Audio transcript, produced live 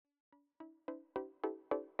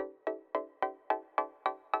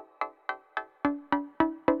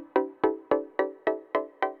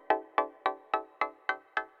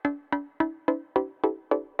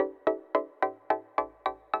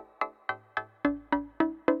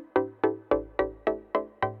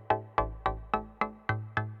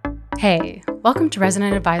Hey, welcome to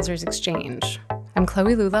Resident Advisors Exchange. I'm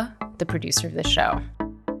Chloe Lula, the producer of this show.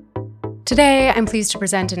 Today, I'm pleased to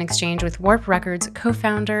present an exchange with Warp Records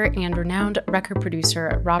co-founder and renowned record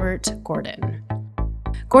producer Robert Gordon.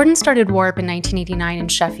 Gordon started Warp in 1989 in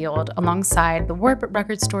Sheffield alongside the Warp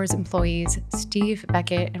Record Store's employees Steve,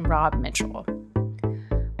 Beckett, and Rob Mitchell.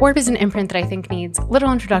 Warp is an imprint that I think needs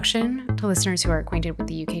little introduction to listeners who are acquainted with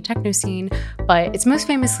the UK techno scene, but it's most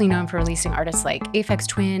famously known for releasing artists like Aphex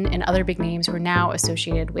Twin and other big names who are now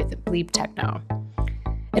associated with bleep techno.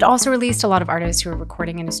 It also released a lot of artists who were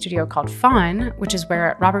recording in a studio called Fawn, which is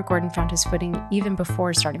where Robert Gordon found his footing even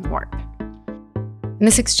before starting Warp. In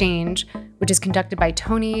this exchange, which is conducted by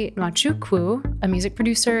Tony Nwachukwu, a music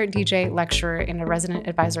producer, DJ, lecturer, and a resident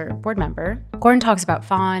advisor board member, Gordon talks about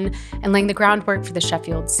Fawn and laying the groundwork for the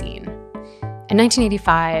Sheffield scene. In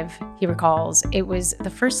 1985, he recalls, it was the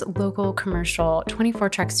first local commercial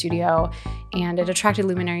 24-track studio, and it attracted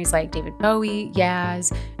luminaries like David Bowie,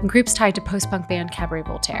 Yazz, and groups tied to post-punk band Cabaret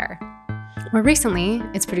Voltaire. More recently,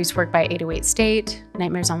 it's produced work by 808 State,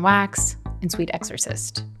 Nightmares on Wax, and Sweet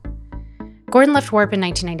Exorcist. Gordon left Warp in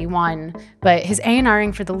 1991, but his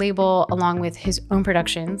A&Ring for the label, along with his own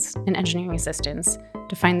productions and engineering assistance,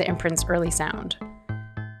 defined the imprint's early sound.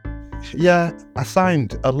 Yeah, I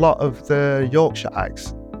signed a lot of the Yorkshire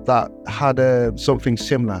acts that had something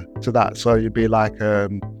similar to that. So you'd be like,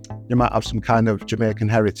 you might have some kind of Jamaican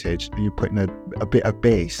heritage, and you're putting a bit of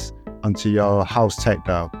bass onto your house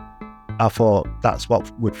techno. I thought that's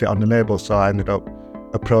what would fit on the label, so I ended up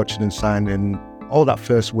approaching and signing all that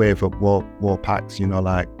first wave of war packs,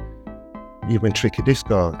 like even Tricky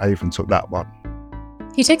Disco, I even took that one.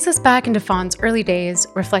 He takes us back into Fawn's early days,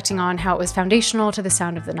 reflecting on how it was foundational to the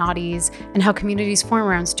sound of the noughties and how communities form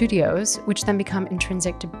around studios, which then become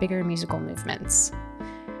intrinsic to bigger musical movements.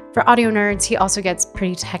 For audio nerds, he also gets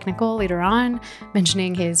pretty technical later on,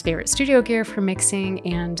 mentioning his favorite studio gear for mixing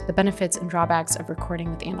and the benefits and drawbacks of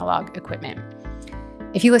recording with analog equipment.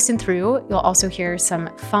 If you listen through, you'll also hear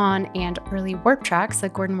some Fawn and early Warp tracks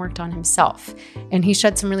that Gordon worked on himself, and he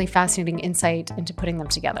shed some really fascinating insight into putting them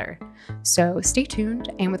together. So stay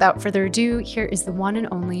tuned, and without further ado, here is the one and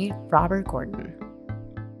only Robert Gordon.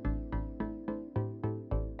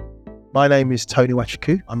 My name is Tony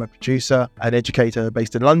Nwachukwu. I'm a producer and educator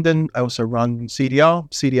based in London. I also run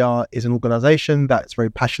CDR. CDR is an organisation that's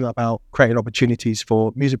very passionate about creating opportunities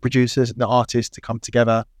for music producers and artists to come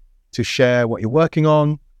together to share what you're working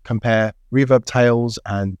on, compare reverb tails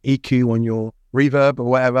and EQ on your reverb or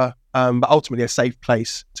whatever, but ultimately a safe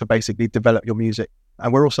place to basically develop your music.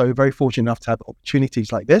 And we're also very fortunate enough to have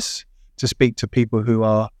opportunities like this to speak to people who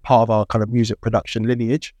are part of our kind of music production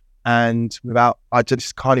lineage. And I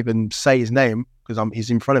just can't even say his name because he's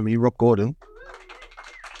in front of me, Rob Gordon.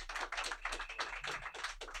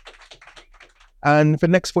 And for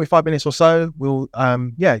the next 45 minutes or so, we'll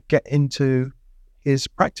get into his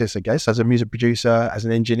practice, I guess, as a music producer, as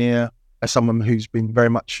an engineer, as someone who's been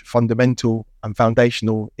very much fundamental and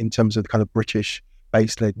foundational in terms of the kind of British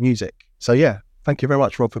bass-led music. So yeah, thank you very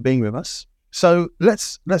much, Rob, for being with us. So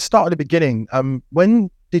let's start at the beginning.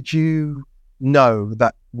 When did you know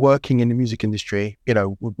that working in the music industry,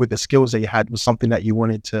 with the skills that you had, was something that you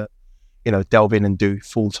wanted to, delve in and do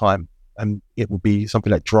full time, and it would be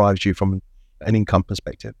something that drives you from an income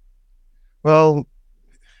perspective? Well,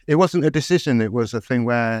 it wasn't a decision. It was a thing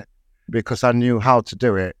where, because I knew how to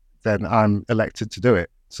do it, then I'm elected to do it.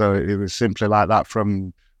 So it was simply like that.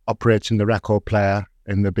 From operating the record player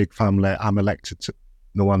in the big family, I'm elected to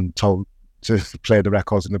the one told to play the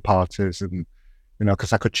records in the parties, and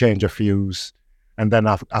because I could change a fuse, and then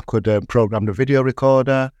I could program the video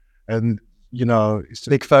recorder, and it's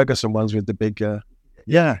big Ferguson ones with the big.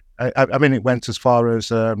 Yeah, I mean, it went as far as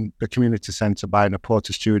the community centre buying a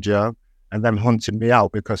Porter studio, and then hunting me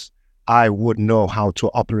out because I would know how to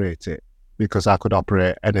operate it, because I could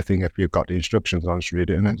operate anything if you got the instructions on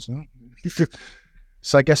reading it.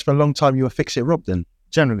 So I guess for a long time you were Fix It Rob then?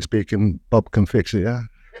 Generally speaking, Bob can fix it,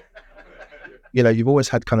 yeah. You've always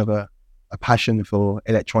had kind of a passion for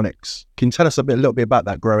electronics. Can you tell us a little bit about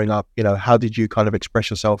that growing up? How did you kind of express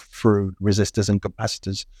yourself through resistors and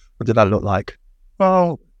capacitors? What did that look like?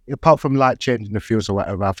 Well, apart from like changing the fuse or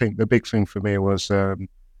whatever, I think the big thing for me was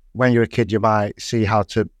when you're a kid, you might see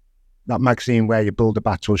that magazine where you build a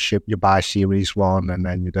battleship, you buy Series 1 and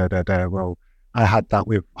then you da. Well, I had that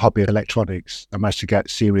with hobby electronics. I managed to get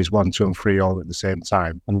Series 1, 2 and 3 all at the same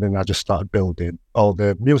time. And then I just started building all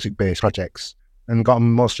the music-based projects and got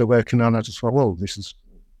them mostly working on. I just thought, well, this is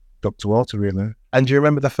duck to water, really. And do you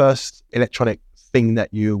remember the first electronic thing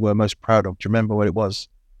that you were most proud of? Do you remember what it was?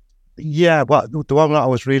 Yeah, the one that I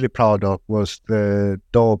was really proud of was the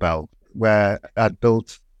doorbell, where I'd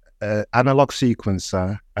built an analog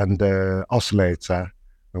sequencer and an oscillator.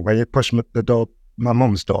 And when you push my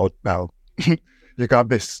mum's doorbell, you got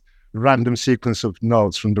this random sequence of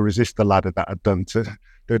notes from the resistor ladder that I'd done to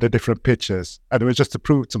do the different pitches. And it was just to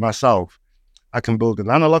prove to myself, I can build an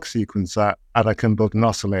analog sequencer and I can build an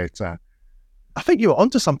oscillator. I think you were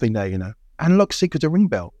onto something there, Analog sequencer ring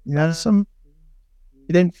bell. Yeah. You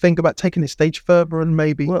didn't think about taking it stage further and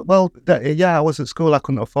maybe... I was at school. I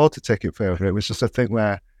couldn't afford to take it further. It was just a thing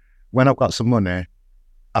where when I've got some money,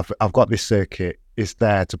 I've got this circuit. It's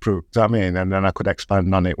there to prove, do you know what I mean? And then I could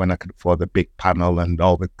expand on it when I could afford the big panel and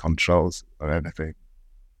all the controls or anything.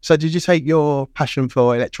 So did you take your passion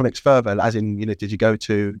for electronics further? As in, did you go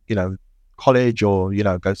to, college or,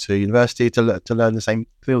 go to university to learn the same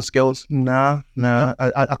field skills? No.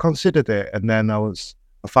 I considered it. And then I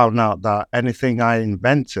found out that anything I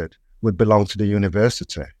invented would belong to the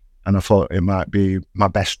university. And I thought it might be my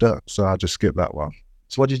best stuff. So I just skipped that one.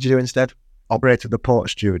 So what did you do instead? Operated the Port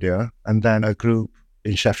Studio, and then a group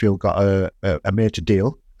in Sheffield got a major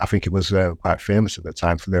deal. I think it was quite famous at the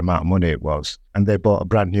time for the amount of money it was. And they bought a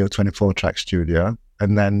brand new 24-track studio.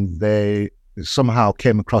 And then they somehow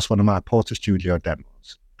came across one of my Porter Studio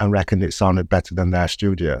demos and reckoned it sounded better than their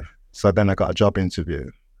studio. So then I got a job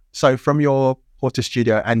interview. So from your Porter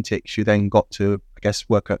Studio antics, you then got to, I guess,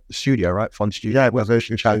 work at the studio, right? Fun Studio. Yeah, it was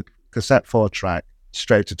a cassette 4-track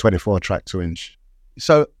straight to 24-track 2-inch.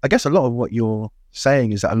 So I guess a lot of what you're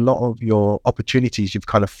saying is that a lot of your opportunities you've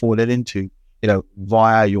kind of fallen into,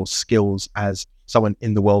 via your skills as someone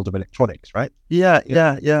in the world of electronics, right? Yeah.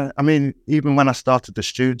 I mean, even when I started the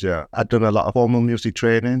studio, I'd done a lot of formal music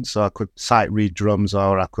training, so I could sight read drums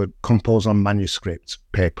or I could compose on manuscript,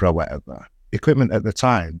 paper or whatever. Equipment at the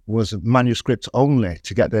time was manuscript only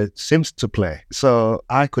to get the synths to play. So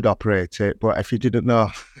I could operate it, but if you didn't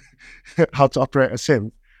know how to operate a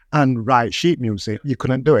synth and write sheet music, you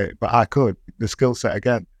couldn't do it, but I could, the skill set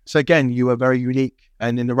again. So again, you were very unique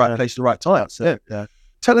and in the right place at the right time. Yeah.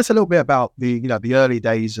 Tell us a little bit about the early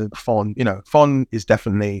days of Fon. Fon is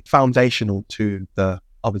definitely foundational to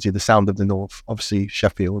obviously the sound of the North, obviously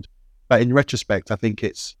Sheffield. But in retrospect, I think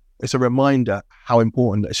it's a reminder how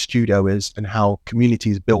important a studio is and how community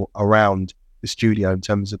is built around the studio in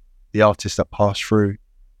terms of the artists that pass through,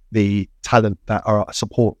 the talent that are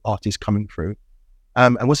support artists coming through.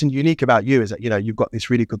 And what's unique about you is that, you've got this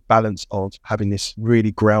really good balance of having this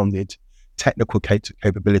really grounded technical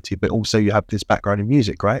capability, but also you have this background in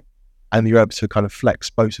music, right? And you're able to kind of flex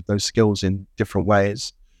both of those skills in different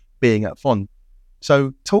ways being at Fon.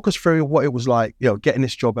 So talk us through what it was like, getting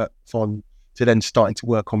this job at Fon to then starting to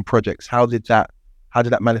work on projects. How did that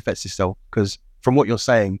manifest itself? Because from what you're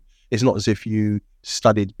saying, it's not as if you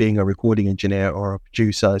studied being a recording engineer or a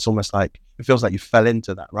producer. It's almost like, it feels like you fell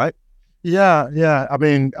into that, right? Yeah. I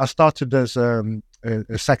mean, I started as a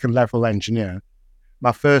second level engineer.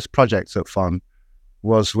 My first project at Fon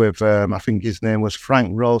was with, I think his name was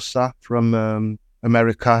Frank Rosa from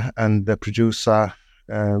America, and the producer,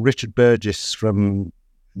 Richard Burgess from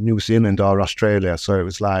New Zealand or Australia. So it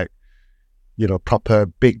was like, proper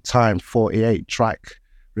big time 48-track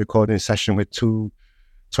recording session with two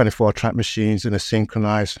 24-track machines and a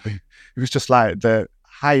synchronized. It was just like the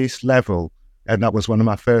highest level. And that was one of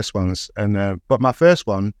my first ones. And but my first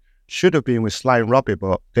one should have been with Sly and Robbie,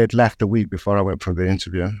 but they'd left a week before I went for the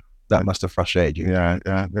interview. That must have frustrated you.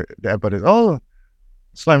 Yeah. Everybody,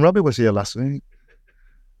 Sly and Robbie was here last week.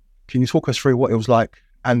 Can you talk us through what it was like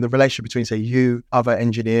and the relationship between, say, you, other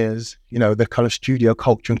engineers, the kind of studio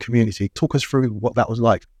culture and community? Talk us through what that was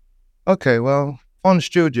like. Okay, well, Fon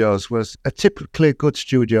Studios was a typically good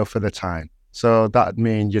studio for the time. So that'd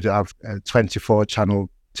mean you'd have a 24-channel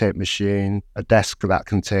tape machine, a desk that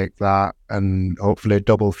can take that, and hopefully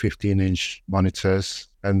double 15-inch monitors,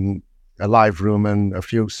 and a live room and a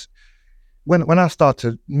few. When I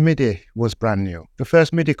started, MIDI was brand new. The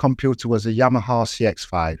first MIDI computer was a Yamaha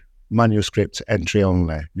CX5, manuscript entry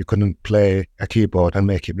only. You couldn't play a keyboard and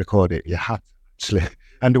make it record it. You had to,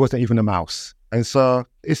 and there wasn't even a mouse. And so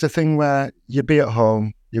it's a thing where you'd be at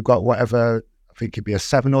home, you've got whatever, I think it'd be a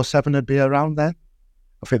 707 would be around then.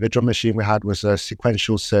 I think the drum machine we had was a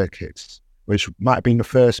sequential circuits, which might have been the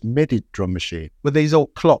first MIDI drum machine. Were these all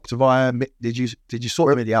clocked via? Did you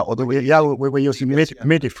sort MIDI out? Or we were using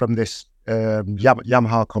MIDI from this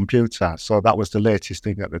Yamaha computer, so that was the latest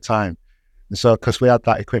thing at the time. And so, because we had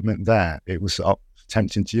that equipment there, it was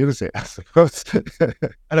tempting to use it, I suppose.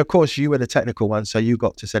 And of course, you were the technical one, so you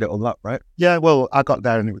got to set it all up, right? Yeah, well, I got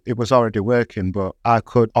there and it was already working, but I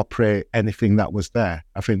could operate anything that was there.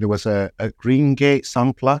 I think there was a Green Gate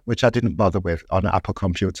sampler, which I didn't bother with on an Apple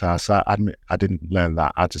computer, so I admit I didn't learn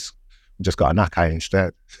that. I just got an Akai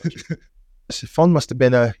instead. So Fon must have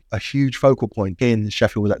been a huge focal point in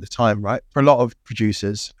Sheffield at the time, right? For a lot of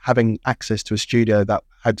producers, having access to a studio that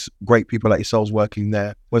had great people like yourselves working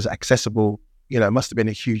there was accessible. It must have been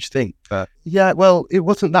a huge thing. Yeah, well, it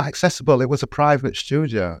wasn't that accessible. It was a private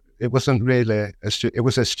studio. It wasn't really it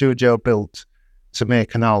was a studio built to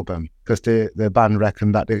make an album, because the band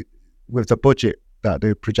reckoned that with the budget that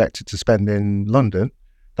they projected to spend in London,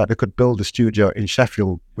 that they could build a studio in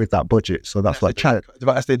Sheffield with that budget. So that's what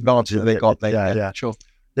that's the advantage that they got. Yeah, sure.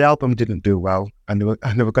 The album didn't do well, and they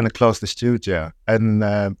were going to close the studio. And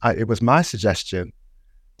it was my suggestion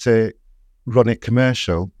to run it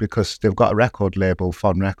commercial, because they've got a record label,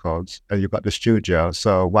 Fon Records, and you've got the studio.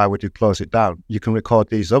 So why would you close it down? You can record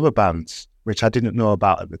these other bands, which I didn't know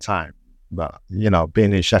about at the time. But,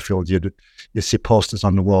 being in Sheffield, you see posters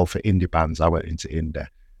on the wall for indie bands. I went into indie.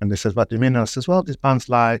 And they said, what do you mean? And I says, well, there's bands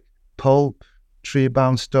like Pulp,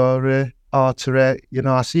 Treebound Story, Artery.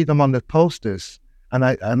 I see them on the posters.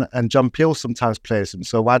 And John Peel sometimes plays them.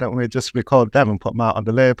 So why don't we just record them and put them out on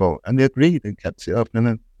the label? And they agreed and kept it up. And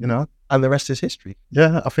then, And the rest is history.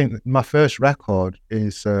 Yeah, I think my first record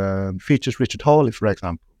is features Richard Hawley, for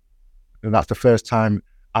example. And that's the first time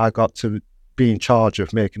I got to be in charge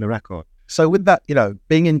of making a record. So with that,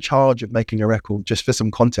 being in charge of making a record, just for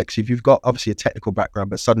some context, if you've got obviously a technical background,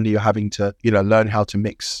 but suddenly you're having to, learn how to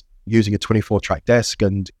mix using a 24-track desk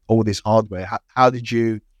and all this hardware, how did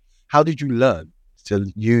you learn to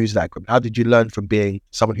use that equipment? How did you learn from being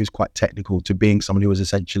someone who's quite technical to being someone who was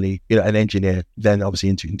essentially, an engineer, then obviously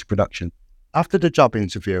into production? After the job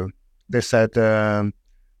interview, they said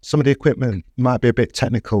some of the equipment might be a bit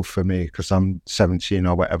technical for me because I'm 17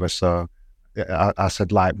 or whatever. So I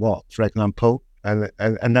said, like what, for example? And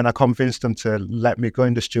then I convinced them to let me go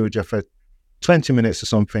in the studio for 20 minutes or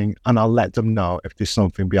something, and I'll let them know if there's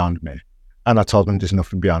something beyond me. And I told them there's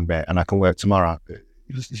nothing beyond me and I can work tomorrow.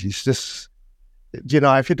 It's just,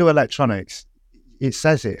 if you do electronics, it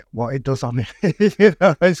says it, what it does on it.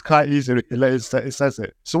 It's quite easy. It says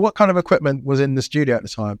it. So what kind of equipment was in the studio at the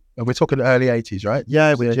time? And we're talking early 80s, right?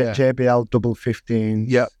 Yeah, with JBL double 15,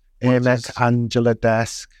 AMEC Angela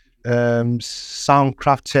desk,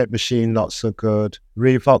 Soundcraft tape machine, not so good,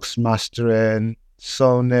 Revox mastering,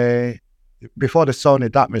 Sony. Before the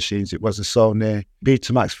Sony DAT machines, it was a Sony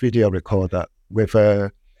Betamax video recorder with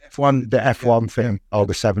the F1 thing, or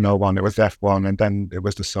the 701. It was the F1, and then it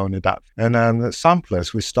was the Sony DAT. And the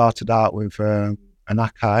samplers, we started out with an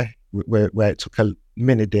Akai, where it took a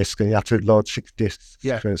mini disc and you had to load 6 discs.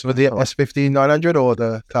 Yeah, so with the S15900 or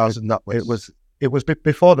the 1000 upwards? It was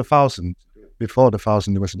before the 1000. Before the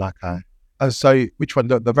 1000, there was an Akai. So which one?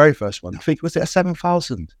 The very first one? I think, was it a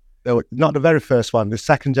 7000? Not the very first one, the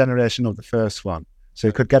second generation of the first one. So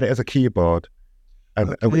you could get it as a keyboard.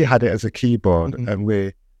 And we had it as a keyboard. Mm-hmm.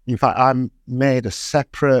 And in fact, I made a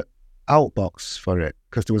separate outbox for it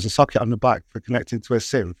because there was a socket on the back for connecting to a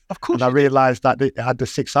synth. Of course. And I realised that it had the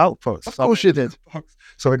 6 outputs. Of course you did.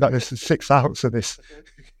 So we got this 6 outs of this.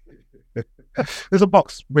 There's a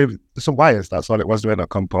box with some wires, that's all it was, doing, not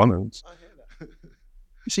components.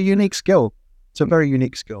 It's a unique skill. It's a very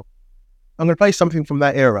unique skill. I'm going to play something from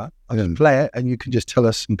that era. I'm going to play it and you can just tell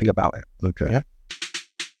us something about it. Okay. Yeah?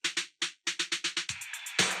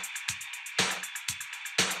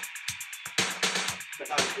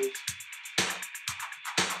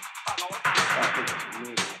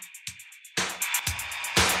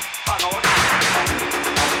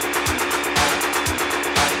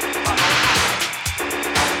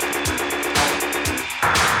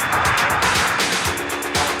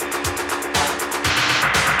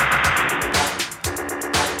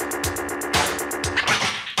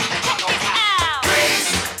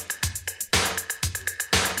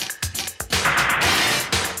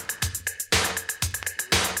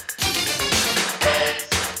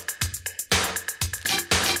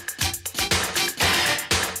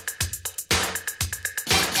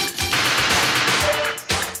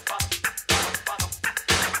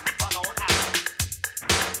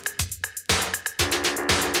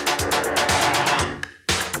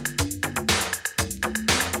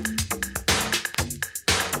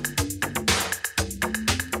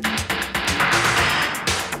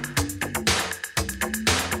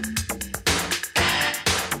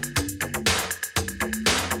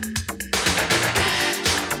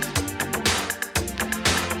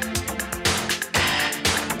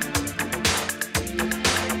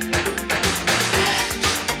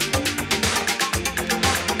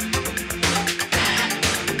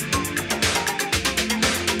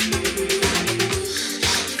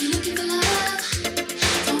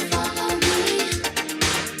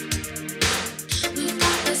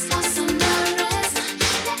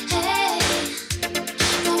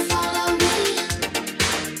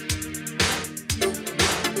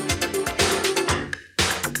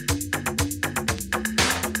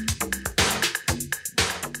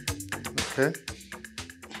 Okay.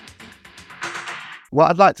 What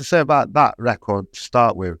I'd like to say about that record to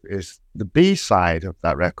start with is the B side of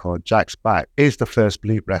that record, Jack's Back, is the first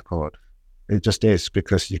bleep record. It just is,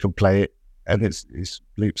 because you can play it and it's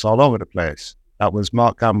bleeps all over the place. That was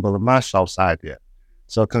Mark Gamble and Marshall's idea.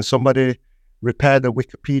 So can somebody repair the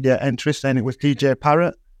Wikipedia entry saying it was DJ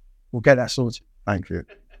Parrot? We'll get that sorted. Thank you.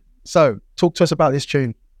 So talk to us about this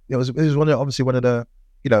tune. It was obviously one of the,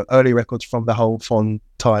 early records from the whole fun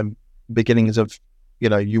time, beginnings of,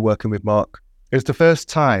 you working with Mark. It was the first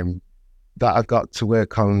time that I got to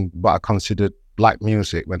work on what I considered black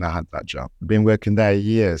music when I had that job. I've been working there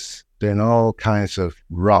years, doing all kinds of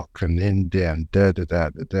rock and indie and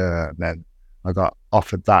da-da-da-da-da. And then I got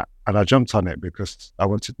offered that and I jumped on it because I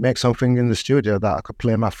wanted to make something in the studio that I could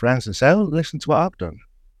play my friends and say, oh, listen to what I've done.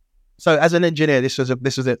 So as an engineer, this was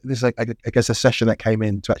I guess a session that came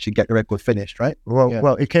in to actually get the record finished, right?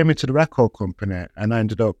 Well, it came into the record company and I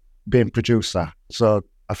ended up being producer. So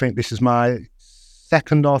I think this is my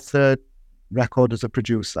second or third record as a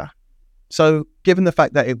producer. So given the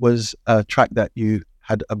fact that it was a track that you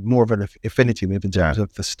had more of an affinity with in terms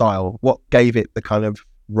of the style, what gave it the kind of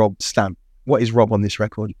Rob stamp? What is Rob on this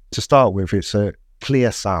record? To start with, it's a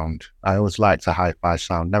clear sound. I always liked a hi-fi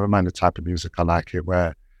sound, never mind the type of music I like it,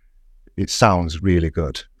 where it sounds really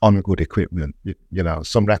good on good equipment.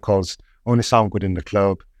 Some records only sound good in the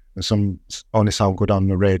club and some only sound good on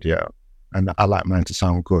the radio. And I like mine to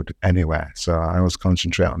sound good anywhere. So I always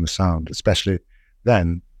concentrate on the sound, especially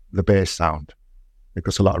then the bass sound,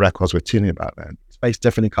 because a lot of records were tinny back then. Bass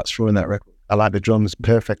definitely cuts through in that record. I like the drums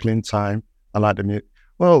perfectly in time. I like the music.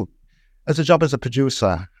 Well, as a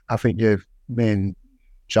producer, I think your main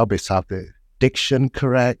job is to have the diction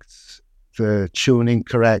correct, the tuning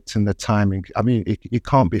correct, and the timing. I mean, it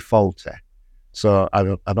can't be faulty. So I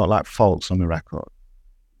don't like faults on the record.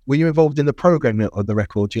 Were you involved in the programming of the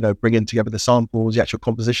record, bringing together the samples, the actual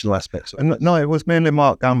compositional aspects? No, it was mainly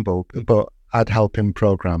Mark Gamble, but I'd help him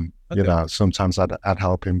program. Okay. Sometimes I'd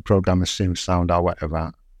help him program a synth sound or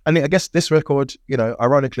whatever. And I guess this record,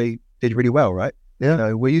 ironically, did really well, right?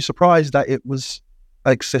 Yeah. Were you surprised that it was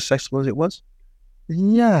as successful as it was?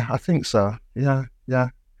 Yeah, I think so. Yeah.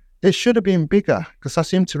 It should have been bigger, because I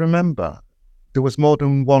seem to remember there was more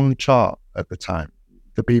than one chart at the time.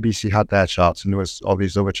 The BBC had their charts and there was all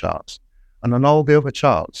these other charts. And on all the other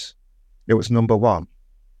charts, it was number one.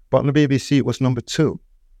 But on the BBC, it was number two.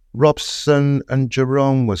 Robson and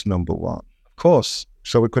Jerome was number one. Of course.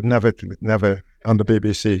 So we could never on the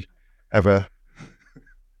BBC ever.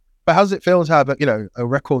 But how does it feel to have a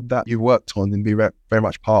record that you worked on and be very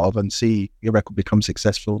much part of and see your record become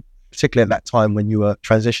successful, particularly at that time when you were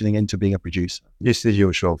transitioning into being a producer? It's the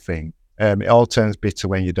usual thing. It all turns bitter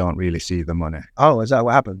when you don't really see the money. Oh, is that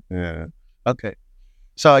what happened? Yeah. Okay.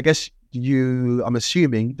 So I guess I'm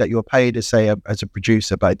assuming that you were paid as a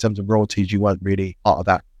producer, but in terms of royalties, you weren't really part of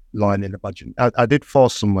that line in the budget. I did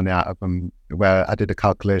force some money out of them, where I did a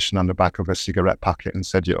calculation on the back of a cigarette packet and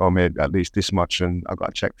said, you owe me at least this much, and I got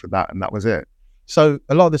a check for that, and that was it. So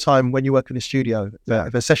a lot of the time when you work in the studio,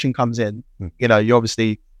 if a session comes in, you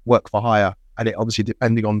obviously work for hire, and it obviously,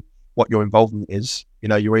 depending on what your involvement is,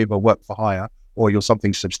 you're either work for hire or you're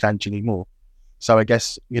something substantially more. So I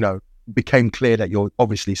guess, became clear that you're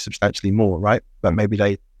obviously substantially more, right? But maybe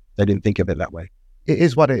they didn't think of it that way. It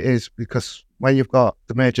is what it is, because when you've got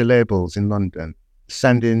the major labels in London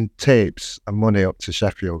sending tapes and money up to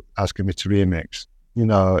Sheffield asking me to remix,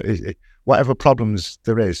 whatever problems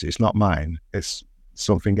there is, it's not mine. It's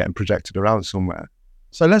something getting projected around somewhere.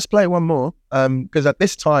 So let's play one more, because at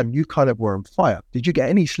this time you kind of were on fire. Did you get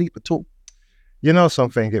any sleep at all?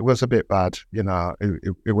 Something, it was a bit bad.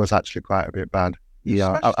 It was actually quite a bit bad.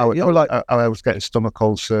 Yeah, I was getting stomach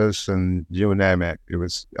ulcers and you name it.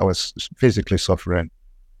 I was physically suffering.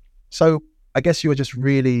 So I guess you were just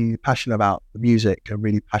really passionate about the music and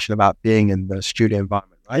really passionate about being in the studio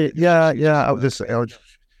environment, right? Yeah.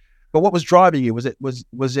 But what was driving you? Was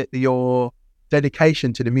it your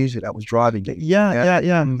dedication to the music that was driving you?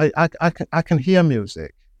 Yeah. I can hear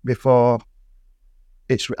music before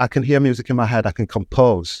I can hear music in my head. I can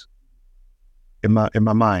compose in my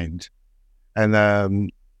mind. And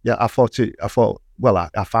I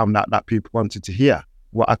found out that people wanted to hear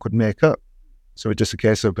what I could make up. So it's just a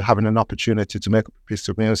case of having an opportunity to make up a piece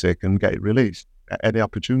of music and get it released at any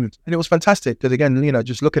opportunity. And it was fantastic because, again,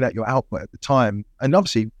 just looking at your output at the time, and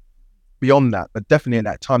obviously beyond that, but definitely at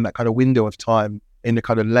that time, that kind of window of time in the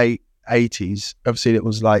kind of late 80s, obviously it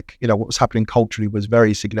was like, what was happening culturally was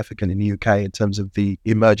very significant in the UK in terms of the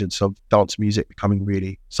emergence of dance music becoming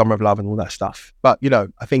really Summer of Love and all that stuff. But,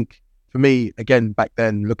 I think for me, again, back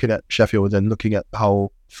then, looking at Sheffield and looking at the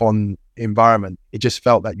whole fun environment. It just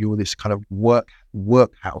felt that you were this kind of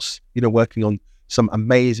workhouse, you know, working on some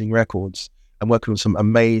amazing records and working on some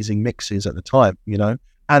amazing mixes at the time, you know,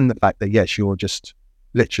 and the fact that, yes, you're just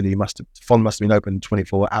literally Fon must have been open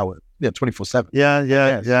 24 hours, 24/7.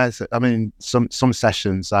 Yeah. So, I mean, some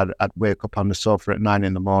sessions I'd wake up on the sofa at 9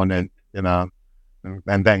 a.m, you know,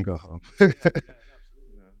 and then go home.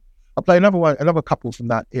 I'll play another couple from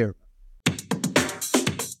that era.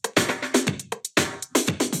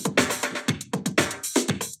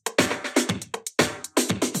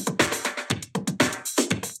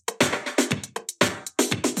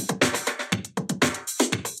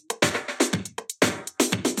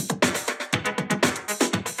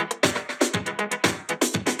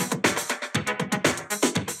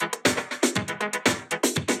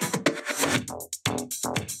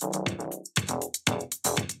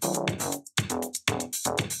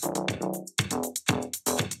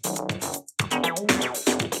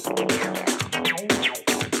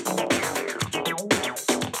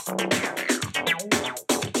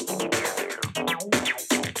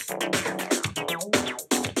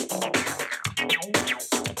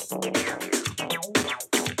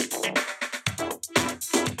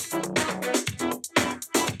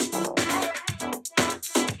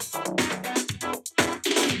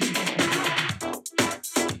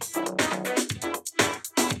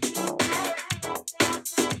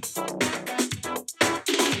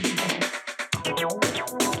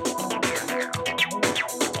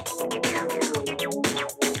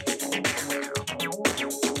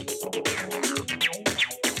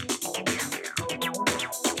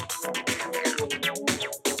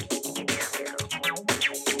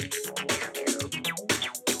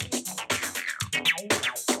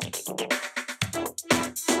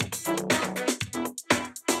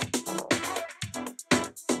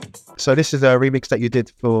 So this is a remix that you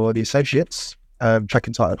did for the Associates, track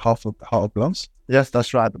entitled Heart of Glass. Yes,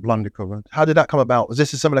 that's right, the Blondie cover. How did that come about? Was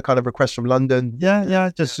this a similar kind of request from London? Yeah,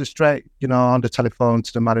 just straight, you know, on the telephone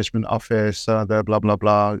to the management office, the blah, blah,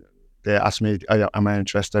 blah. They asked me, am I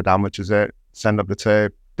interested? How much is it? Send up the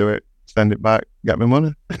tape, do it, send it back, get me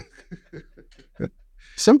money.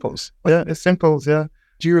 Simples. Yeah, it's simples, yeah.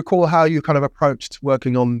 Do you recall how you kind of approached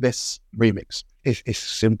working on this remix? It's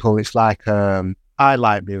simple. It's like, I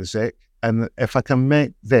like music, and if I can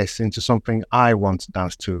make this into something I want to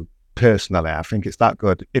dance to personally, I think it's that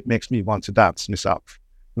good. It makes me want to dance myself.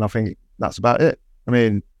 And I think that's about it. I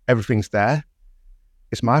mean, everything's there.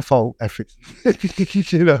 It's my fault.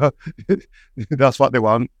 You know, that's what they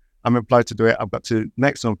want. I'm employed to do it. I've got to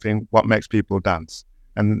make something what makes people dance.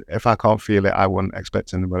 And if I can't feel it, I wouldn't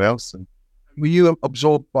expect anybody else. And were you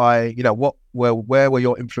absorbed by, you know, where were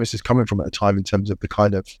your influences coming from at the time in terms of the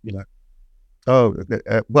kind of, you know?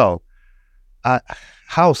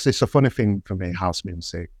 House is a funny thing for me, house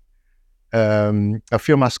music. A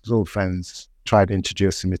few of my school friends tried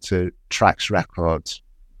introducing me to Trax Records.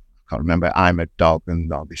 I can't remember, I'm a Dog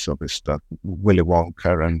and all this other stuff, Willy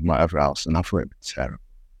Wonka and whatever else, and I thought it was terrible.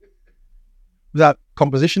 Was that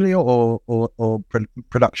compositionally or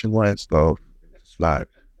production wise? So it's like,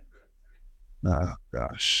 oh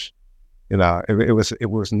gosh, you know, it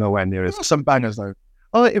was nowhere near as. Some bangers though.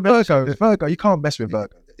 Oh, Virgo, you can't mess with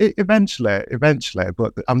Virgo. Eventually,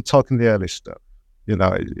 but I'm talking the early stuff. You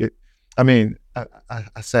know, I mean,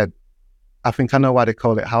 I said, I think I know why they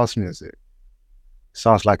call it house music.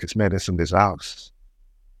 Sounds like it's made in somebody's house.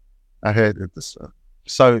 I hated the stuff.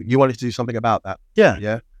 So you wanted to do something about that?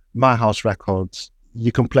 Yeah. My house records,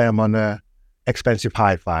 you can play them on a expensive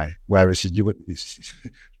hi-fi, whereas you would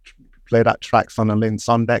play that tracks on a Lynn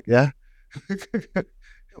Son deck, yeah?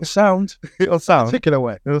 It'll sound. Take it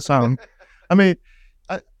away. It'll sound. I mean,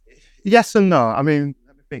 yes and no. I mean,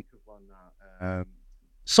 let me think of one now.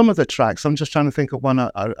 Some of the tracks, I'm just trying to think of one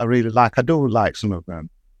I really like. I do like some of them.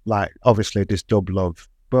 Like, obviously, this Dub Love.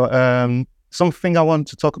 But something I want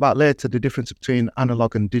to talk about later, the difference between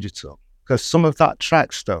analog and digital. Because some of that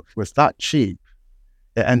track stuff was that cheap,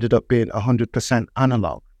 it ended up being 100%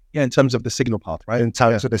 analog. Yeah, in terms of the signal path, right? In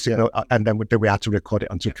terms of the signal, and then we had to record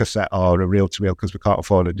it onto cassette or a reel-to-reel because we can't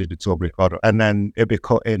afford a digital recorder. And then it'd be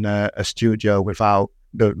cut in a studio without,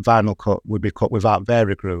 the vinyl cut would be cut without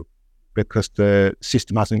Varigroup because the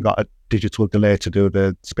system hasn't got a digital delay to do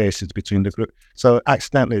the spaces between the group. So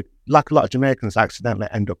accidentally, like a lot of Jamaicans, accidentally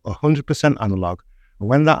end up 100% analog. And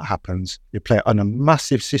when that happens, you play it on a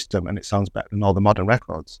massive system and it sounds better than all the modern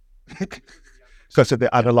records because of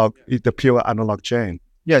the analog, the pure analog chain.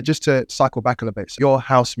 Yeah, just to cycle back a little bit. So your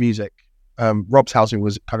house music, Rob's housing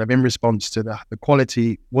was kind of in response to the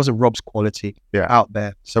quality, wasn't Rob's quality out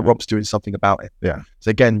there. So Rob's doing something about it. Yeah.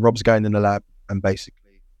 So again, Rob's going in the lab and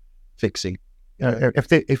basically fixing.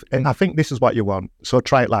 And I think this is what you want, so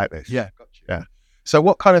try it like this. Yeah, got you. Yeah. So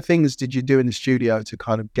what kind of things did you do in the studio to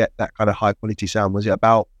kind of get that kind of high quality sound? Was it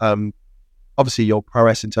about obviously your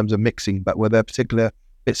prowess in terms of mixing, but were there particular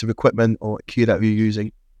bits of equipment or cue that you were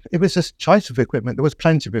using? It was just choice of equipment. There was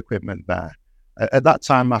plenty of equipment there. At that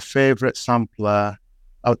time, my favorite sampler,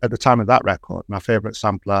 at the time of that record, my favorite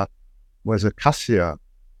sampler was a Casio.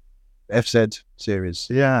 FZ series.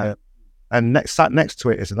 Yeah. And sat next to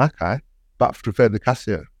it is an Akai, but I preferred the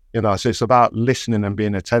Casio. So it's about listening and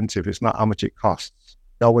being attentive. It's not how much it costs.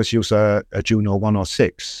 I always use a Juno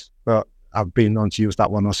 106, but I've been known to use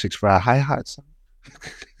that 106 for a hi-hat.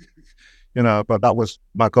 But that was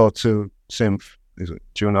my go-to synth, is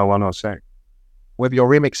Juno 106. With your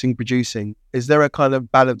remixing, producing, is there a kind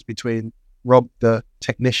of balance between Rob the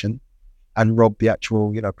technician and Rob the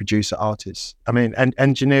actual, producer artist? I mean,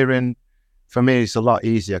 engineering for me is a lot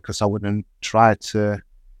easier because I wouldn't try to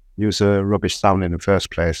use a rubbish sound in the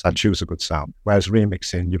first place. I'd choose a good sound. Whereas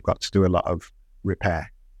remixing, you've got to do a lot of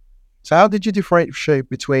repair. So how did you differentiate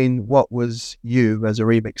between what was you as a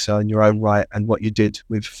remixer in your own right and what you did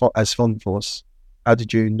as Fond Force? How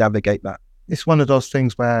did you navigate that? It's one of those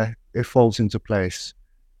things where it falls into place.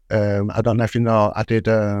 I don't know if you know, I did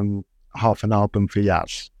half an album for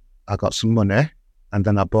Yazz. I got some money and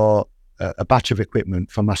then I bought a batch of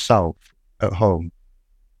equipment for myself at home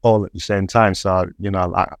all at the same time. So, I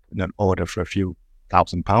put an order for a few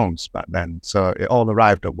 £1,000 back then. So it all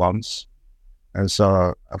arrived at once. And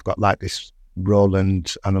so I've got like this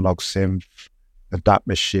Roland analog synth, a DAT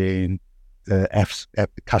machine, the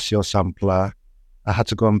Casio sampler. I had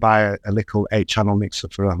to go and buy a little 8-channel mixer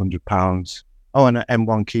for £100. Oh, and an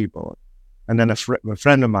M1 keyboard. And then a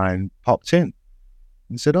friend of mine popped in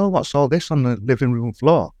and said, "Oh, what's all this on the living room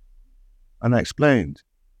floor?" And I explained.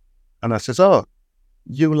 And I says, "Oh,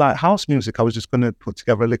 you like house music? I was just going to put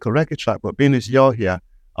together a little reggae track, but being as you're here,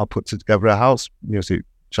 I'll put together a house music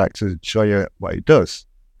track to show you what he does."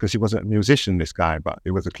 Because he wasn't a musician, this guy, but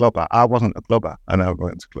he was a clubber. I wasn't a clubber, and I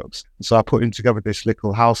went to clubs. So I put him together this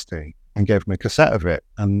little house thing and gave him a cassette of it.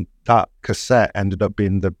 And that cassette ended up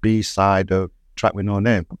being the B-side of Track With No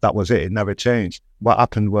Name. That was it. It never changed. What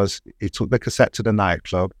happened was he took the cassette to the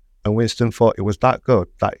nightclub, and Winston thought it was that good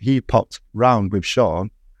that he popped round with Sean,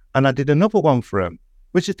 and I did another one for him,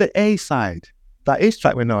 which is the A-side. That is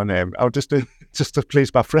Track With No Name. I was just doing just to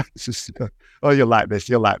please my friends. "Oh, you'll like this.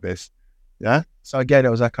 You'll like this." Yeah. So again, it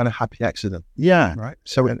was that kind of happy accident. Yeah. Right.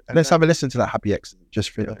 So let's have a listen to that happy accident just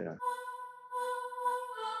for you. Yeah.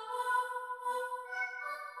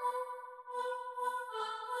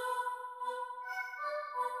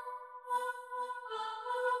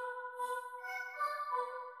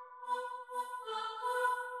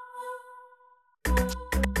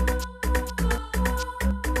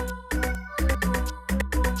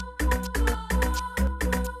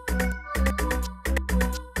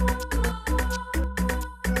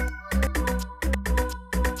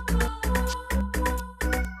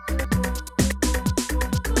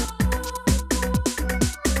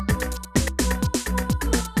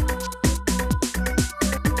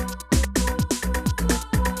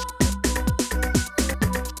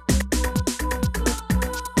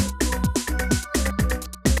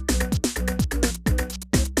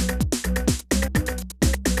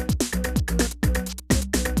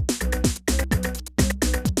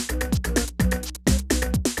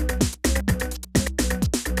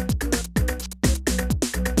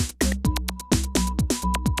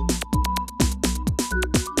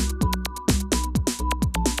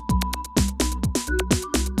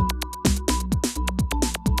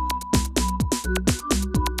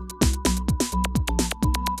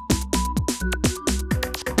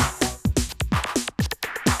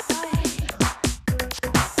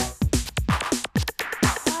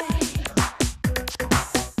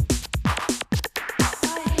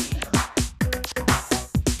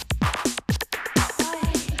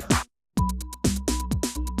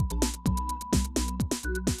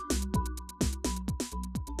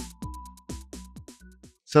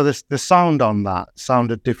 So the sound on that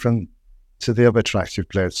sounded different to the other tracks you've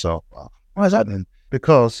played so far. Why is that then?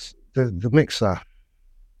 Because the mixer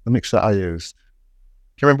I used.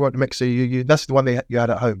 Can you remember what the mixer you used? That's the one you had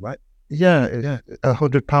at home, right? Yeah,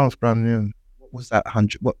 £100 brand new. What was that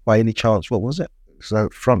 100? What, by any chance, what was it? So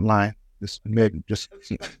Frontline, just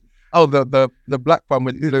Oh, the black one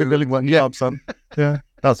with the little one, yeah, son. Yeah,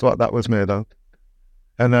 that's what that was made of.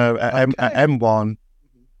 And M1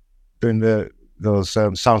 doing those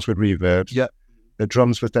sounds with reverbs. Yeah. The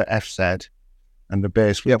drums with the FZ, and the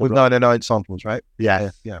bass with with 99 samples, right? Yeah.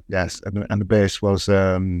 Yes, and the bass was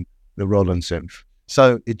the Roland synth.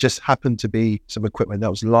 So it just happened to be some equipment that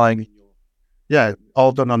was lying in your Yeah,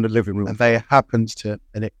 all done on the living room. And it happens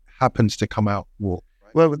to come out raw. Right?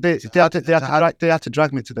 Well, they had to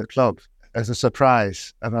drag me to the club as a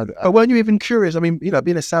surprise. And but weren't you even curious? I mean, being a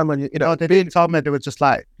soundman, no, they didn't tell me. They were just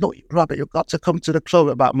like, look, Robert, you've got to come to the club.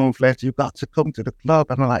 About a month later, you've got to come to the club.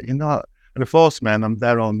 And I'm like, and the force man, I'm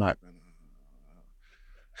there all night.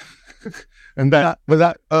 And then was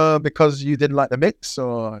that because you didn't like the mix,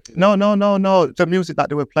 or no, the music that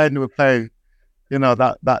they were playing,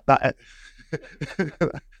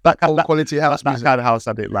 that quality house that music. kind of house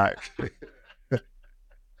I didn't like.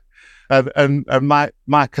 and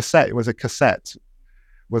my cassette was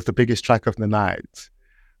the biggest track of the night.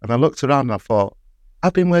 And I looked around and I thought,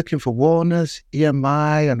 I've been working for Warner's,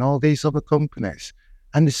 EMI and all these other companies,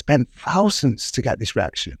 and they spent thousands to get this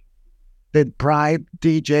reaction. They'd bribe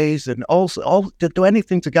DJs and also they'd do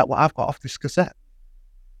anything to get what I've got off this cassette.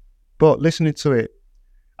 But listening to it,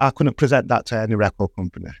 I couldn't present that to any record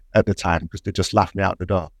company at the time because they just laughed me out the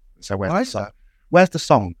door and said, where's the song? Where's the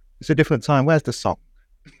song? It's a different time. Where's the song?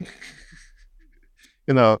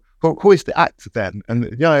 Who is the actor then?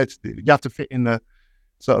 And, you have to fit in the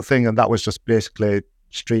sort of thing. And that was just basically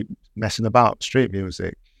messing about, street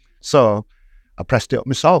music. So I pressed it up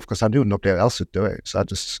myself because I knew nobody else would do it. So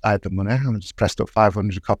I had the money and I just pressed up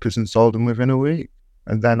 500 copies and sold them within a week.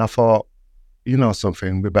 And then I thought,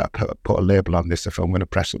 something, we better put a label on this if I'm going to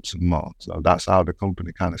press up some more. So that's how the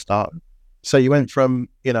company kind of started. So you went from,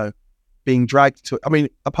 being dragged to,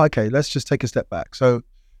 okay, let's just take a step back. So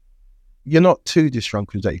you're not too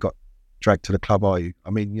disgruntled that you got dragged to the club, are you?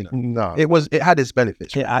 No. It had its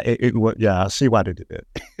benefits. Right? I see why they did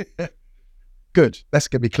it. Good. Let's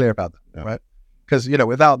be clear about that, right? Because,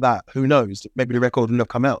 without that, who knows? Maybe the record wouldn't have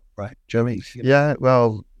come out, right? Do you know what I mean? Yeah,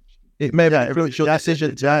 well... It may have influenced your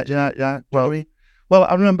decision. Yeah. Well,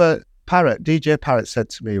 I remember DJ Parrot said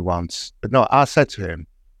to me once, but no, I said to him,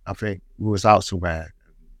 I think we was out somewhere,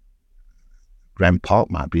 Graham Park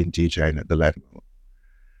might be DJing at the level.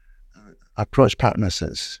 I approached Parrot and I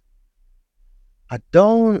says, I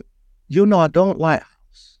don't like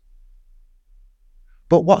house.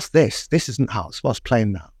 But what's this? This isn't house. What's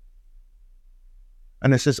playing now?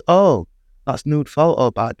 And he says, oh, that's Nude Photo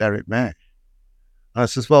by Derek May. And I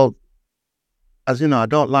says, well, as you know, I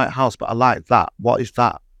don't like house, but I like that. What is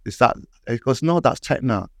that? Is that? He goes, no, that's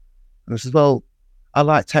techno. And I says, well, I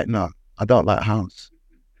like techno. I don't like house.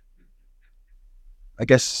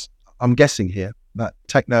 I'm guessing here that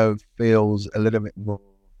techno feels a little bit more.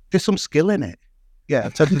 There's some skill in it. Yeah,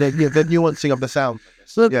 the nuancing of the sound.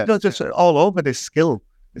 So just all over this skill.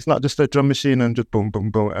 It's not just a drum machine and just boom, boom,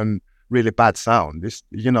 boom, and really bad sound. There's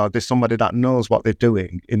somebody that knows what they're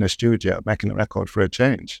doing in a studio, making a record for a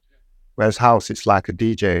change. Whereas house, it's like a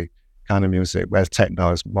DJ kind of music, whereas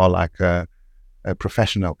techno is more like a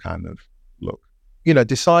professional kind of look.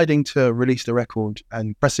 Deciding to release the record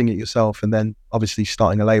and pressing it yourself and then obviously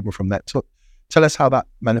starting a label from that. So tell us how that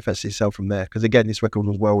manifests itself from there. Because again, this record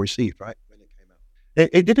was well received, right? When it came out.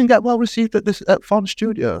 It didn't get well received at Font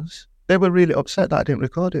Studios. They were really upset that I didn't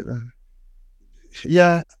record it there.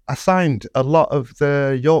 Yeah, I signed a lot of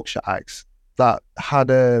the Yorkshire acts that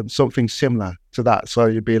had something similar to that. So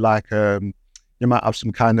you'd be like, you might have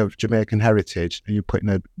some kind of Jamaican heritage and you're putting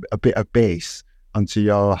a bit of bass onto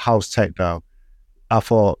your house techno. I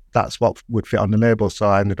thought that's what would fit on the label. So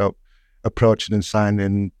I ended up approaching and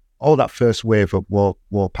signing all that first wave of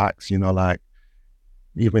war packs, like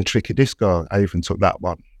even Tricky Disco. I even took that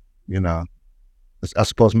one, I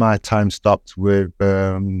suppose my time stopped with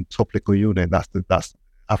Tough Little Unit. That's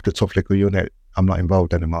after Tough Little Unit, I'm not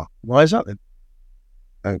involved anymore. Why is that then?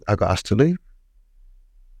 I got asked to leave.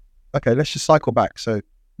 Okay, let's just cycle back. So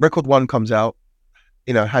record one comes out,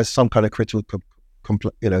 has some kind of critical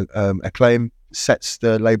acclaim, sets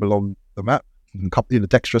the label on the map.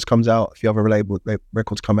 Dexterous comes out, a few other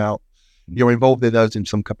records come out. You're involved in those in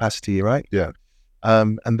some capacity, right? Yeah.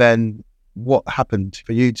 And then what happened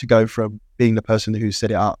for you to go from being the person who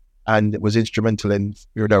set it up and it was instrumental in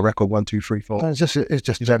record 1, 2, 3, 4? It's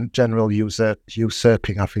just general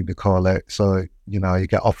usurping, I think they call it. So you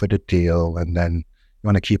get offered a deal and then you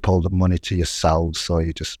want to keep all the money to yourself, so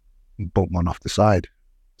you just bump one off the side.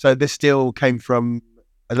 So this still came from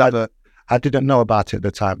another. I didn't know about it at the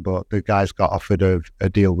time, but the guys got offered a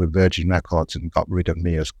deal with Virgin Records and got rid of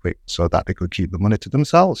me as quick so that they could keep the money to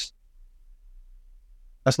themselves.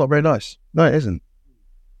 That's not very nice. No, it isn't.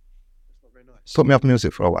 That's not very nice. Put me off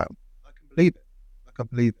music for a while. I can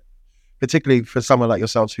believe it. Particularly for someone like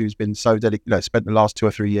yourselves who's been so dedicated, spent the last 2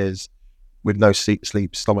 or 3 years with no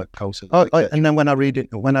sleep, stomach ulcers. And then when I read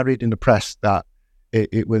in the press that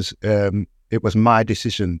it was my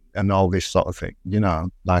decision and all this sort of thing,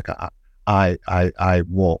 like I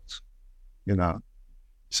walked you know.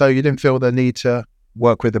 So you didn't feel the need to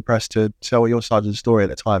work with the press to tell your side of the story at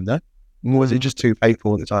the time, no? Or was it just too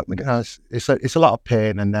painful at the time? It's a lot of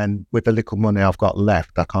pain, and then with the little money I've got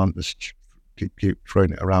left, I can't just keep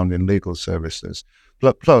throwing it around in legal services.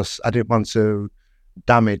 Plus, I didn't want to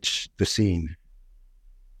damage the scene.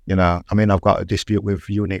 You know, I mean, I've got a dispute with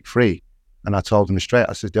Unit 3, and I told them straight,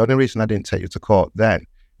 I said, the only reason I didn't take you to court then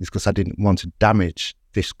is because I didn't want to damage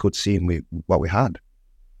this good scene what we had.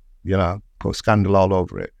 You know, put scandal all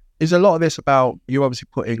over it. Is a lot of this about you obviously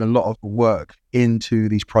putting a lot of work into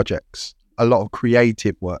these projects, a lot of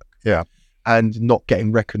creative work, yeah, and not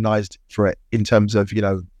getting recognised for it in terms of, you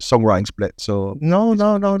know, songwriting splits or no,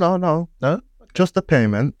 just the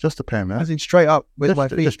payment. As in straight up with my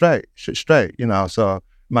feet, straight. You know, so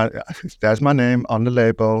there's my name on the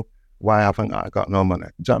label. Why haven't I got no money?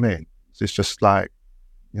 Do you know what I mean? It's just like,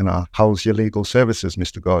 you know, how's your legal services,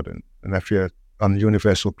 Mr. Gordon? And if you're on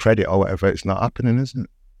universal credit or whatever, it's not happening, isn't it?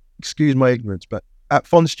 Excuse my ignorance, but at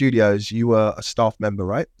Fond Studios, you were a staff member,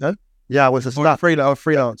 right? No? Yeah, I was a staff.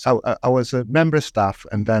 Freelance. I was a member of staff,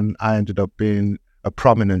 and then I ended up being a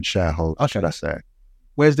prominent shareholder, should I say.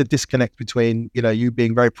 Where's the disconnect between, you know, you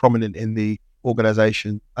being very prominent in the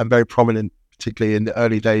organisation and very prominent, particularly in the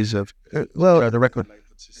early days of the record label,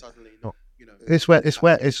 to suddenly not, you know...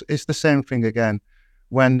 It's the same thing again.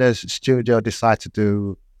 When the studio decide to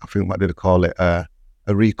do, I think, what did they call it, a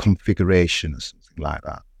reconfiguration or something like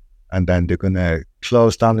that. And then they're going to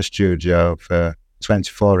close down the studio for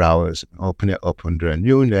 24 hours, open it up under a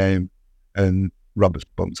new name, and Robert's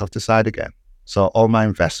bumped off the side again. So all my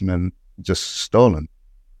investment just stolen.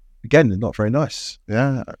 Again, not very nice.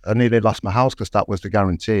 Yeah, I nearly lost my house because that was the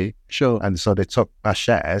guarantee. Sure. And so they took my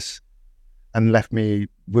shares and left me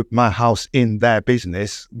with my house in their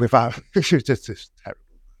business without... It was just terrible.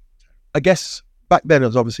 I guess back then it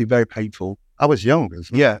was obviously very painful. I was young as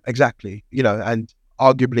well. Yeah, exactly. You know, and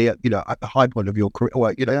arguably, at the high point of your career,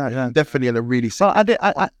 well, you know, definitely in a really... Well,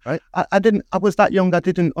 I was that young, I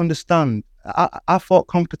didn't understand. I thought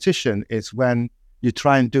competition is when you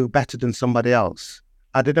try and do better than somebody else.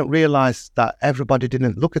 I didn't realize that everybody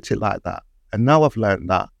didn't look at it like that. And now I've learned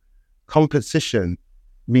that competition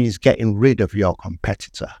means getting rid of your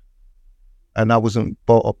competitor. And I wasn't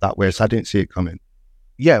brought up that way, so I didn't see it coming.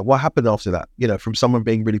 Yeah, what happened after that? You know, from someone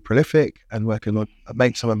being really prolific and working on,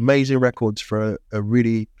 make some amazing records for a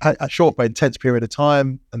really short but intense period of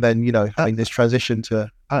time, and then, you know, having this transition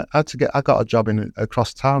to... I got a job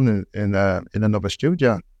across town in another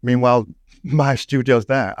studio. Meanwhile, my studio's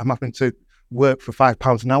there. I'm having to work for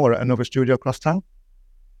 £5 an hour at another studio across town.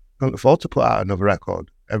 Couldn't afford to put out another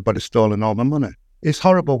record. Everybody's stolen all my money. It's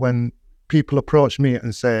horrible when people approach me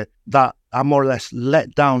and say that I more or less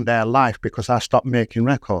let down their life because I stopped making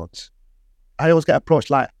records. I always get approached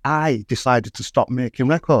like I decided to stop making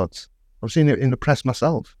records. I've seen it in the press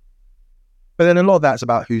myself. But then a lot of that's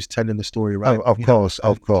about who's telling the story, right?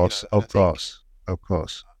 Of course.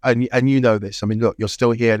 And you know this. I mean, look, you're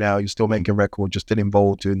still here now. You're still making records. You're still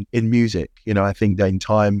involved in music. You know, I think that in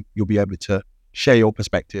time you'll be able to share your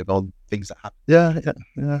perspective on things that happen.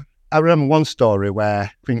 Yeah. I remember one story where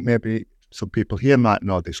I think maybe some people here might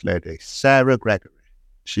know this lady, Sarah Gregory.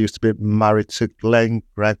 She used to be married to Glenn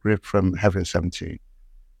Gregory from Heaven 17.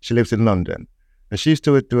 She lives in London. And she used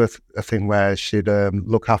to do a thing where she'd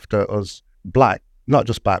look after us black, not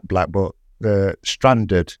just black, but the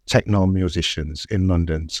stranded techno musicians in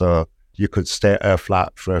London. So you could stay at her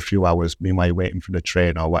flat for a few hours, meanwhile you're waiting for the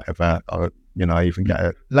train or whatever, or, you know, even get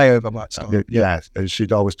a... Layover might start. Yeah, and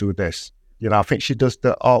she'd always do this. You know, I think she does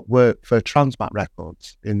the artwork for Transmat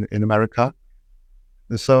Records in America.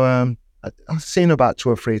 And so I've seen her about 2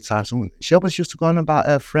 or 3 times. And she always used to go on about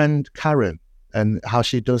her friend Karen and how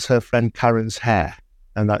she does her friend Karen's hair.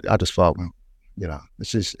 And I just thought, well, you know,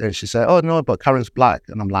 and she said, oh, no, but Karen's black.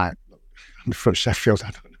 And I'm like, I'm from Sheffield, I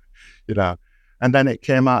don't know, you know. And then it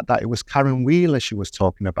came out that it was Karen Wheeler she was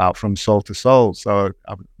talking about from Soul to Soul. So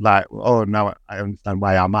I'm like, oh, now I understand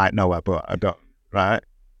why I might know her, but I don't, right?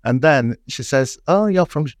 And then she says, oh, you're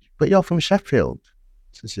from Sheffield.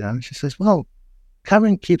 I says, yeah. And she says, well,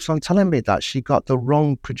 Karen keeps on telling me that she got the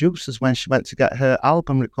wrong producers when she went to get her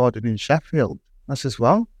album recorded in Sheffield. I says,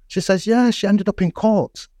 well, she says, yeah, she ended up in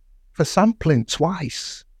court for sampling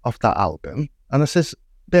twice of that album. And I says,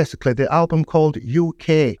 basically, the album called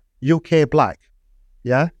UK Black,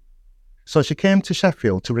 yeah? So she came to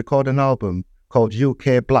Sheffield to record an album called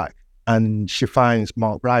UK Black, and she finds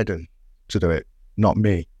Mark Brydon to do it, not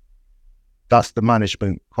me. That's the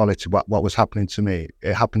management quality, what was happening to me.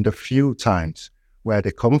 It happened a few times where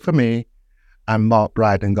they come for me and Mark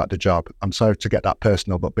Brydon got the job. I'm sorry to get that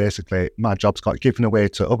personal, but basically my jobs got given away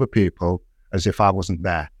to other people as if I wasn't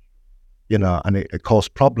there. and it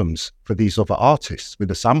caused problems for these other artists with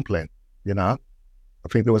the sampling, I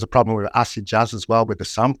think there was a problem with acid jazz as well with the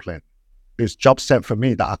sampling. There's jobs sent for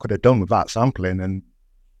me that I could have done without sampling. And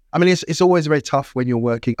I mean, it's always very tough when you're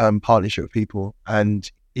working partnership with people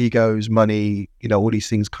and egos, money, all these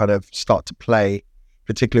things kind of start to play,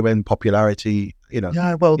 particularly when popularity,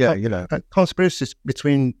 conspiracies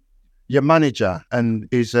between your manager and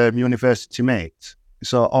his university mate.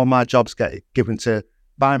 So all my jobs get given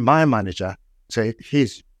by my manager to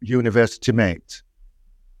his university mate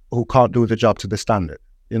who can't do the job to the standard.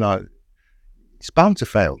 It's bound to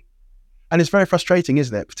fail. And it's very frustrating,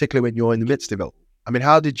 isn't it? Particularly when you're in the midst of it. I mean,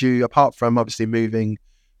 how did you, apart from obviously moving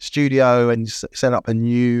studio and set up a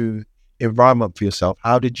new environment for yourself,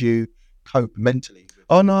 how did you cope mentally?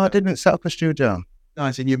 Oh, no, I didn't set up a studio.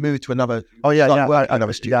 No, so you moved to another... Oh, yeah.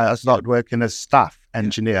 I started working as staff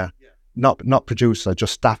engineer, not producer,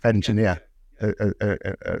 just staff engineer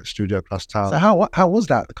at Studio Across Town. So how was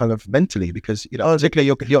that kind of mentally? Because, particularly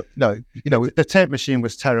the tape machine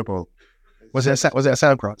was terrible. Was it a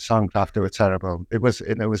Soundcraft? Soundcraft, they were terrible. It was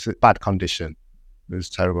a bad condition. It was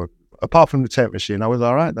terrible. Apart from the tape machine, I was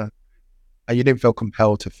all right there. And you didn't feel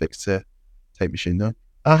compelled to fix the tape machine, no?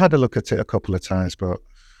 I had a look at it a couple of times, but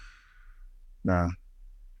no.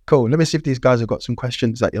 Cool. Let me see if these guys have got some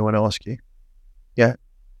questions that you want to ask you. Yeah?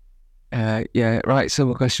 Right.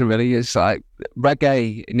 Similar question, really. It's like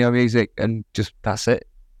reggae in your music and just that's it.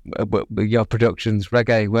 But your productions,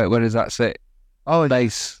 reggae, where does that sit? Oh,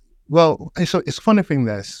 bass. Well, it's a funny thing,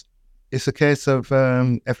 this. It's a case of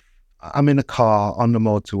if I'm in a car on the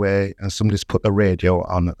motorway and somebody's put the radio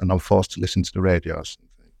on and I'm forced to listen to the radio or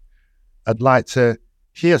something, I'd like to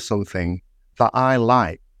hear something that I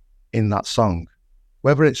like in that song,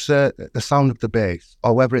 whether it's the sound of the bass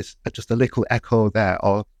or whether it's just a little echo there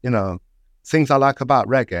or, things I like about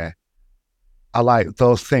reggae, I like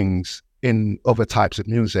those things in other types of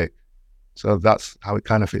music. So that's how it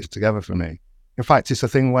kind of fits together for me. In fact, it's a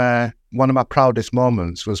thing where one of my proudest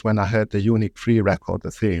moments was when I heard the Unique 3 record, the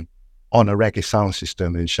theme, on a reggae sound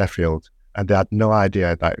system in Sheffield. And they had no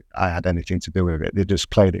idea that I had anything to do with it. They just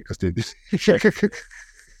played it because they did.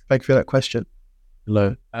 Thank you for that question.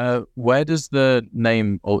 Hello. Where does the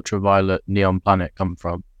name Ultraviolet Neon Planet come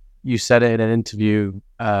from? You said it in an interview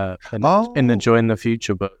in the Join the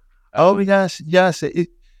Future book. Yes.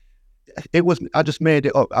 It was, I just made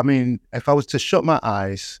it up. I mean, if I was to shut my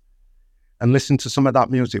eyes and listen to some of that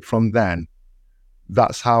music from then,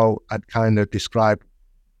 that's how I'd kind of describe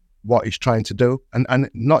what he's trying to do. And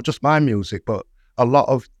not just my music, but a lot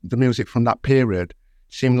of the music from that period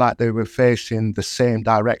seemed like they were facing the same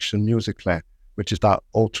direction musically, which is that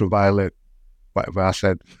ultraviolet, whatever I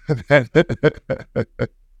said.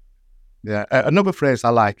 Yeah. Another phrase I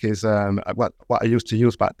like is, what I used to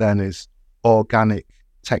use back then is organic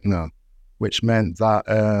techno, which meant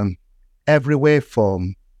that every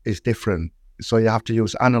waveform is different. So you have to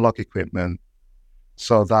use analog equipment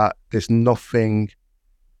so that there's nothing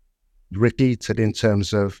repeated in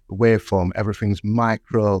terms of waveform. Everything's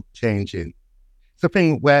micro changing. It's a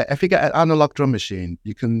thing where if you get an analog drum machine,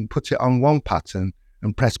 you can put it on one pattern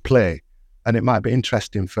and press play, and it might be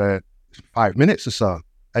interesting for 5 minutes or so.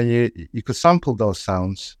 And you could sample those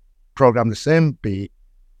sounds, program the same beat,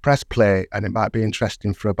 press play, and it might be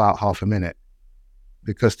interesting for about half a minute.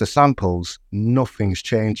 Because the samples, nothing's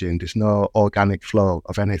changing. There's no organic flow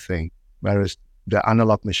of anything. Whereas the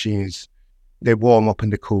analog machines, they warm up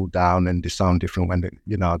and they cool down and they sound different when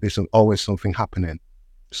there's always something happening.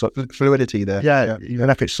 So fluidity there. Yeah, even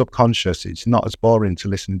if it's subconscious, it's not as boring to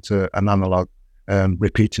listen to an analog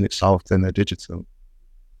repeating itself than a digital.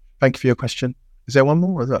 Thank you for your question. Is there one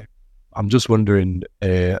more? Or is that? I'm just wondering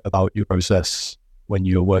about your process when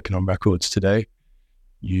you're working on records today.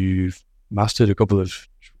 You've mastered a couple of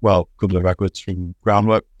records from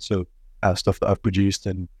Groundwork, so stuff that I've produced,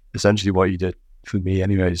 and essentially what you did for me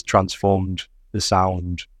anyway is transformed the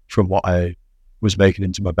sound from what I was making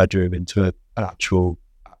into my bedroom into an actual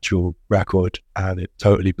record, and it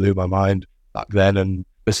totally blew my mind back then, and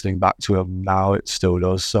listening back to them now it still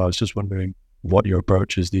does. So I was just wondering what your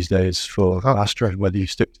approach is these days for mastering, whether you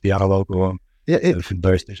stick to the analog or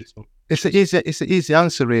various digital. It's an easy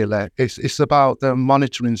answer, really. It's about the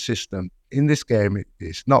monitoring system. In this game,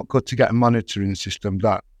 it's not good to get a monitoring system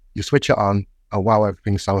that you switch it on and wow,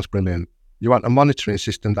 everything sounds brilliant. You want a monitoring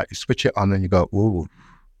system that you switch it on and you go, ooh,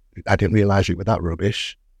 I didn't realise it was that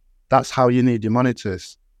rubbish. That's how you need your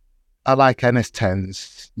monitors. I like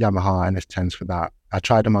NS10s, Yamaha NS10s for that. I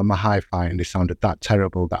tried them on my hi-fi and they sounded that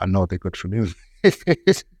terrible that I know they're good for music.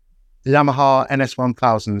 The Yamaha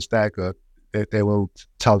NS1000s, they're good. They will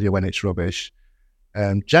tell you when it's rubbish.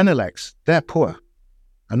 Genelecs, they're poor.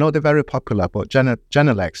 I know they're very popular, but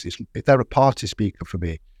Genelex, they're a party speaker for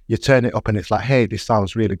me. You turn it up and it's like, hey, this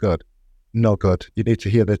sounds really good. No good. You need to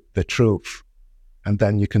hear the truth, and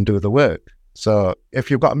then you can do the work. So if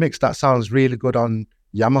you've got a mix that sounds really good on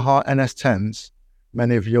Yamaha NS10s,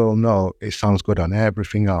 many of you will know it sounds good on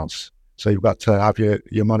everything else. So you've got to have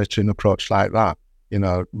your monitoring approach like that,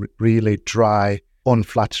 really dry,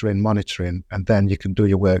 unflattering monitoring, and then you can do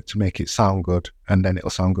your work to make it sound good, and then it'll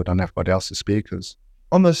sound good on everybody else's speakers.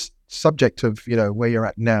 On the subject of, where you're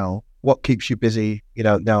at now, what keeps you busy,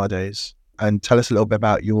 nowadays? And tell us a little bit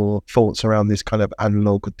about your thoughts around this kind of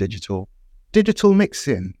analog or digital. Digital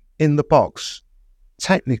mixing in the box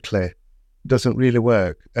technically doesn't really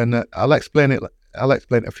work. And I'll explain it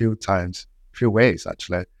a few ways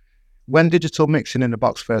actually. When digital mixing in the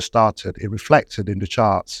box first started, it reflected in the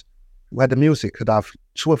charts where the music could have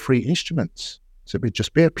 2 or 3 instruments. So it would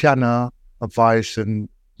just be a piano, a voice, and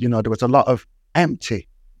there was a lot of empty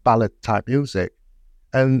ballad type music.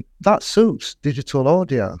 And that suits digital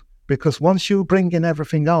audio, because once you bring in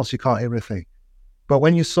everything else, you can't hear everything. But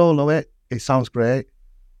when you solo it, it sounds great.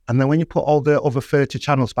 And then when you put all the other 30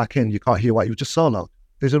 channels back in, you can't hear what you just soloed.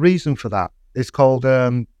 There's a reason for that. It's called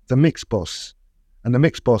the mix bus. And the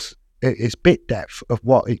mix bus is bit depth of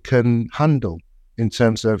what it can handle in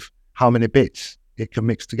terms of how many bits it can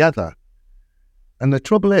mix together. And the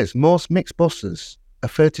trouble is, most mix buses are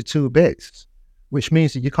 32 bits, which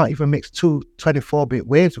means that you can't even mix 2 24-bit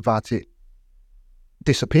waves without it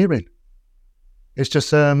disappearing. It's just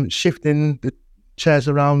shifting the chairs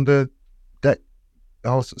around the deck,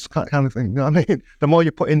 kind of thing. You know what I mean? The more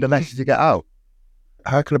you put in, the less you get out.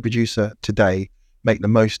 How can a producer today make the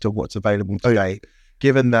most of what's available today,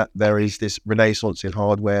 given that there is this renaissance in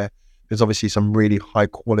hardware? There's obviously some really high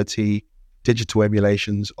quality digital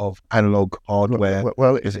emulations of analog hardware.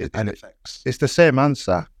 Well, it's the same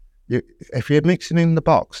answer. If you're mixing in the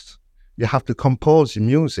box, you have to compose your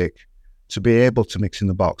music to be able to mix in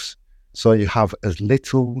the box. So you have as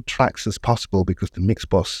little tracks as possible, because the mix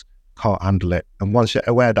bus can't handle it. And once you're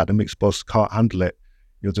aware that the mix bus can't handle it,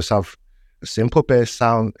 you'll just have a simple bass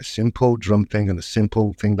sound, a simple drum thing, and a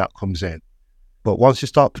simple thing that comes in. But once you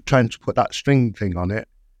start trying to put that string thing on it,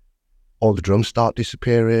 all the drums start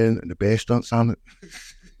disappearing and the bass don't sound.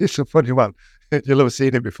 It's a funny one. You'll have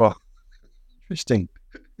seen it before. Interesting.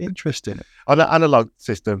 On an analog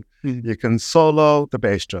system, you can solo the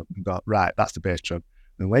bass drum and go, right, that's the bass drum.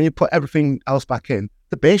 And when you put everything else back in,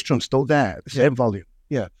 the bass drum's still there, the same volume,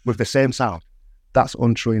 with the same sound. That's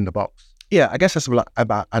untrue in the box. Yeah, I guess that's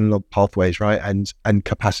about analog pathways, right? And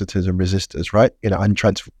capacitors and resistors, right? And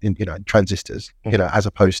transistors, as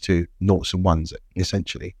opposed to noughts and ones,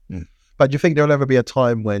 essentially. But do you think there'll ever be a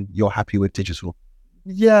time when you're happy with digital?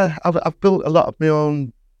 Yeah, I've built a lot of my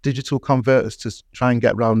own digital converters to try and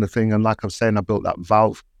get around the thing. And like I was saying, I built that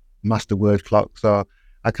Valve master word clock. So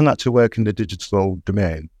I can actually work in the digital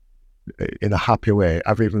domain in a happy way.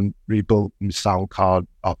 I've even rebuilt my sound card,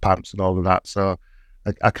 op amps and all of that. So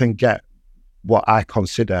I can get what I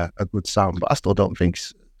consider a good sound, but I still don't think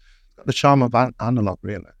it's got the charm of analog,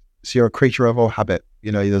 really. So you're a creature of all habit.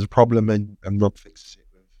 There's a problem and Rob fixes it.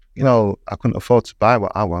 I couldn't afford to buy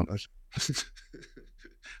what I wanted.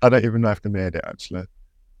 I don't even know if they made it, actually.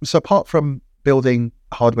 So apart from building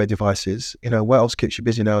hardware devices, what else keeps you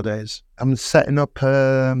busy nowadays? I'm setting up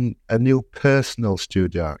a new personal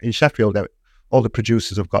studio. In Sheffield, all the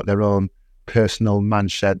producers have got their own personal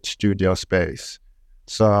man-shed studio space.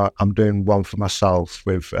 So I'm doing one for myself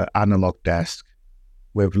with an analog desk,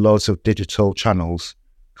 with loads of digital channels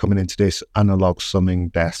coming into this analog summing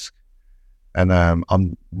desk. And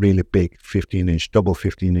I'm really big 15-inch, double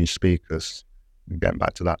 15-inch speakers. I'm getting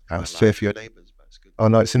back to that. That's fair for your neighbours. That's good. Oh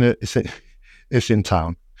no, it's in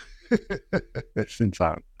town. It's in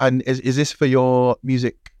town. And is this for your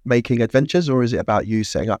music making adventures, or is it about you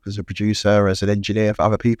setting up as a producer, as an engineer for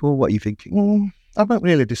other people? What are you thinking? I haven't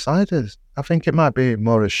really decided. I think it might be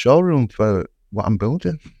more a showroom for what I'm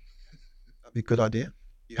building. That'd be a good idea.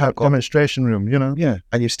 Demonstration room, Yeah,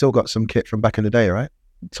 and you've still got some kit from back in the day, right?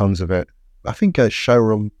 Tons of it. I think a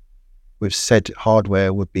showroom with said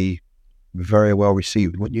hardware would be very well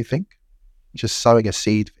received, wouldn't you think? Just sowing a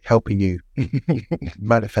seed, helping you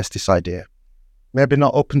manifest this idea. Maybe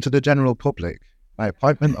not open to the general public. By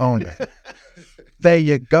appointment only. There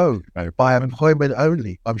you go. By appointment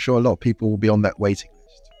only. I'm sure a lot of people will be on that waiting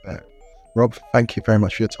list. Rob, thank you very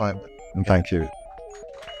much for your time. And thank you.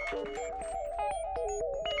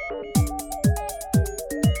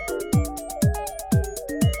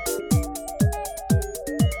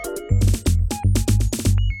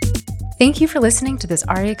 Thank you for listening to this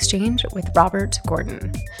ARIA Exchange with Robert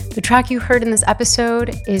Gordon. The track you heard in this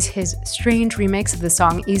episode is his strange remix of the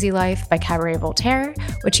song Easy Life by Cabaret Voltaire,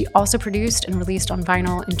 which he also produced and released on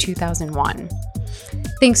vinyl in 2001.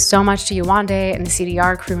 Thanks so much to Yewande and the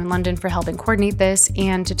CDR crew in London for helping coordinate this,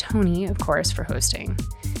 and to Tony, of course, for hosting.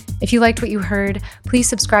 If you liked what you heard, please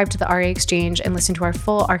subscribe to the RA Exchange and listen to our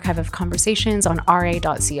full archive of conversations on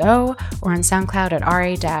ra.co or on SoundCloud at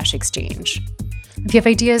ra-exchange. If you have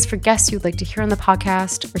ideas for guests you'd like to hear on the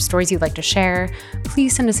podcast or stories you'd like to share,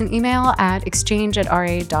 please send us an email at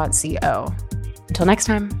exchange@ra.co. Until next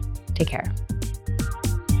time, take care.